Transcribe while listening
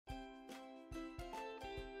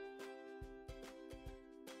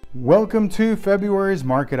Welcome to February's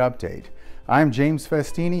market update. I'm James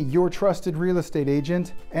Festini, your trusted real estate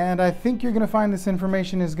agent, and I think you're going to find this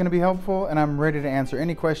information is going to be helpful, and I'm ready to answer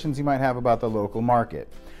any questions you might have about the local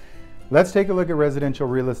market. Let's take a look at residential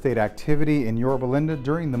real estate activity in Yorba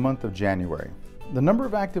during the month of January. The number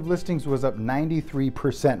of active listings was up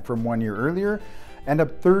 93% from 1 year earlier and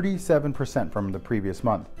up 37% from the previous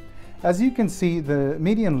month. As you can see, the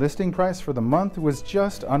median listing price for the month was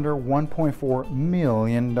just under $1.4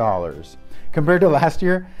 million. Compared to last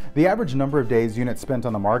year, the average number of days units spent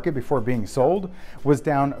on the market before being sold was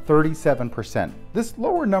down 37%. This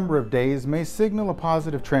lower number of days may signal a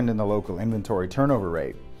positive trend in the local inventory turnover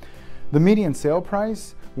rate. The median sale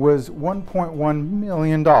price was $1.1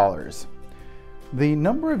 million. The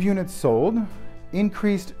number of units sold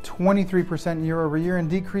increased 23% year over year and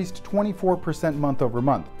decreased 24% month over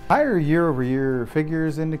month. Higher year over year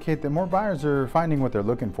figures indicate that more buyers are finding what they're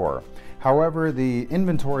looking for. However, the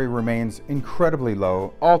inventory remains incredibly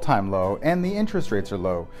low, all-time low, and the interest rates are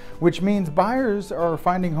low, which means buyers are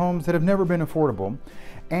finding homes that have never been affordable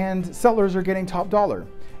and sellers are getting top dollar.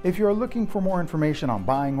 If you're looking for more information on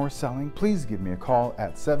buying or selling, please give me a call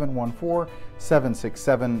at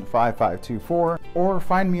 714-767-5524 or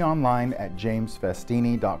find me online at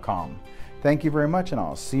jamesfestini.com. Thank you very much, and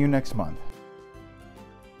I'll see you next month.